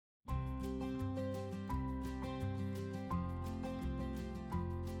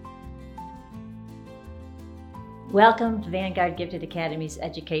Welcome to Vanguard Gifted Academy's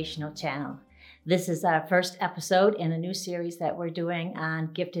educational channel. This is our first episode in a new series that we're doing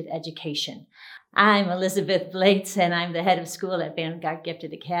on gifted education. I'm Elizabeth Blates, and I'm the head of school at Vanguard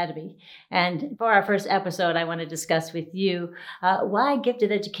Gifted Academy. And for our first episode, I want to discuss with you why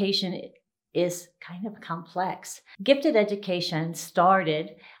gifted education is kind of complex. Gifted education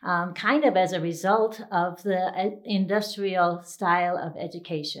started kind of as a result of the industrial style of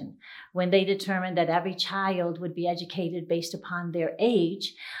education. When they determined that every child would be educated based upon their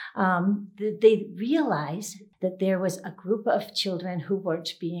age, they realized that there was a group of children who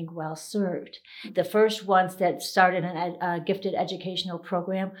weren't being well served. The first ones that started a gifted educational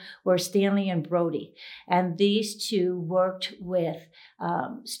program were Stanley and Brody. And these two worked with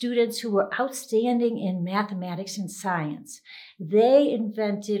students who were outstanding in mathematics and science. They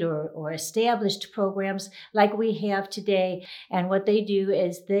invented or established programs like we have today. And what they do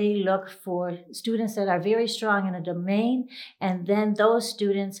is they look for students that are very strong in a domain, and then those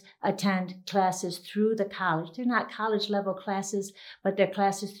students attend classes through the college. They're not college level classes, but they're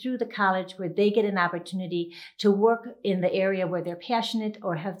classes through the college where they get an opportunity to work in the area where they're passionate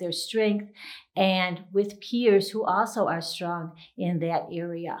or have their strength, and with peers who also are strong in that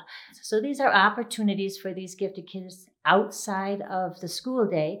area. So these are opportunities for these gifted kids outside of the school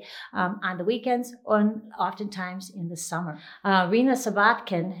day, on the weekends, or oftentimes in the summer. Rena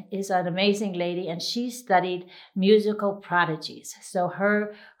Sabatkin is an amazing lady, and she studied musical prodigies. So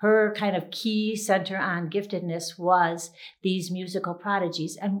her kind of key center on giftedness was these musical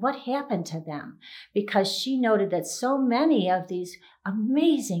prodigies and what happened to them, because she noted that so many of these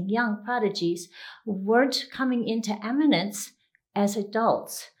amazing young prodigies weren't coming into eminence as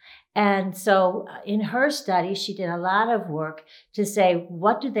adults. And so in her study, she did a lot of work to say,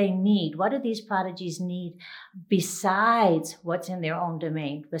 what do they need? What do these prodigies need besides what's in their own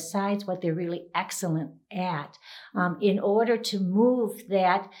domain, besides what they're really excellent at, in order to move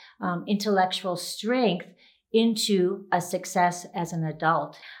that intellectual strength into a success as an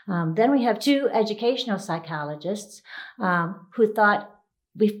adult. Then we have two educational psychologists who thought,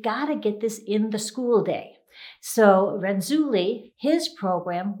 we've got to get this in the school day. So Renzulli, his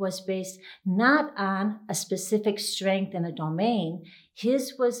program was based not on a specific strength in a domain.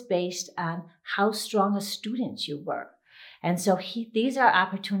 His was based on how strong a student you were. And so these are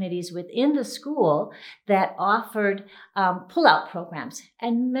opportunities within the school that offered pull-out programs.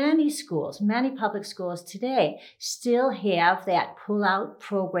 And many schools, many public schools today still have that pull-out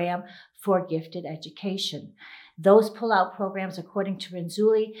program for gifted education. Those pull-out programs, according to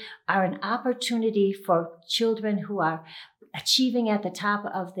Renzulli, are an opportunity for children who are achieving at the top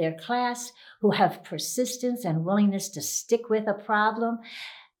of their class, who have persistence and willingness to stick with a problem,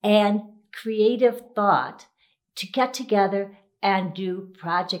 and creative thought to get together and do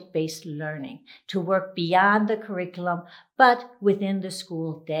project-based learning, to work beyond the curriculum, but within the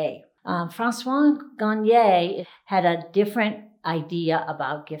school day. Francois Garnier had a different idea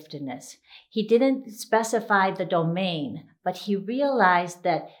about giftedness. He didn't specify the domain, but he realized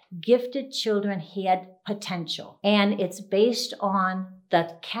that gifted children had potential, and it's based on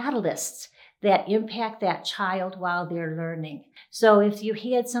the catalysts that impact that child while they're learning. So if you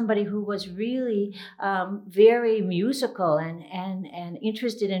had somebody who was really very musical and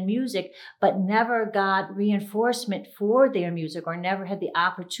interested in music, but never got reinforcement for their music or never had the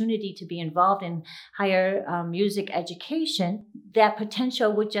opportunity to be involved in higher music education, that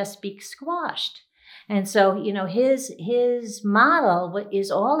potential would just be squashed. And so, his model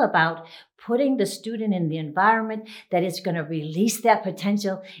is all about putting the student in the environment that is going to release that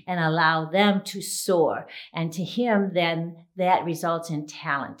potential and allow them to soar. And to him, then that results in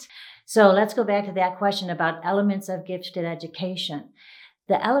talent. So let's go back to that question about elements of gifted education.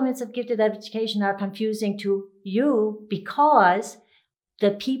 The elements of gifted education are confusing to you because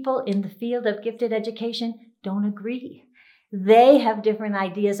the people in the field of gifted education don't agree. They have different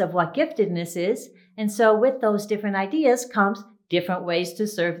ideas of what giftedness is. And so with those different ideas comes different ways to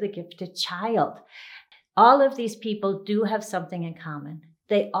serve the gifted child. All of these people do have something in common.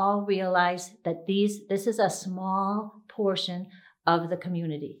 They all realize that this is a small portion of the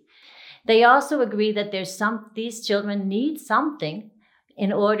community. They also agree that these children need something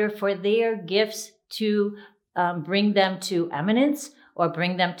in order for their gifts to bring them to eminence or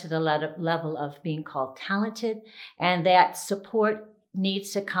bring them to the level of being called talented, and that support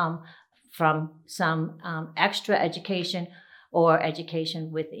needs to come from some extra education or education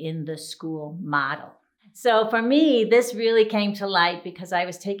within the school model. So for me, this really came to light because I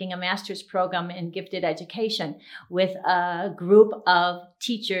was taking a master's program in gifted education with a group of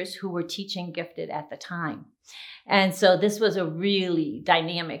teachers who were teaching gifted at the time. And so this was a really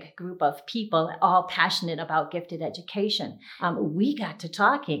dynamic group of people, all passionate about gifted education. We got to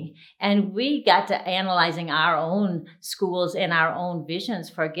talking, and we got to analyzing our own schools and our own visions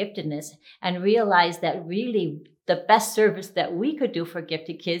for giftedness, and realized that really the best service that we could do for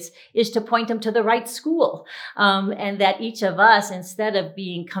gifted kids is to point them to the right school. And that each of us, instead of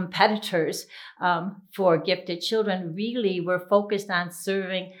being competitors for gifted children, really were focused on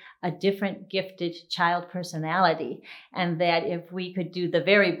serving a different gifted child personality. And that if we could do the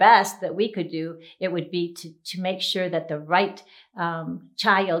very best that we could do, it would be to make sure that the right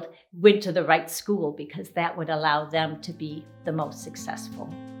child went to the right school, because that would allow them to be the most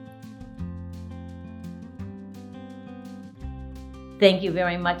successful. Thank you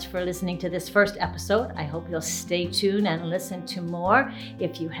very much for listening to this first episode. I hope you'll stay tuned and listen to more.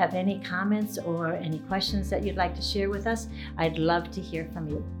 If you have any comments or any questions that you'd like to share with us, I'd love to hear from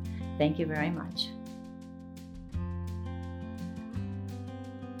you. Thank you very much.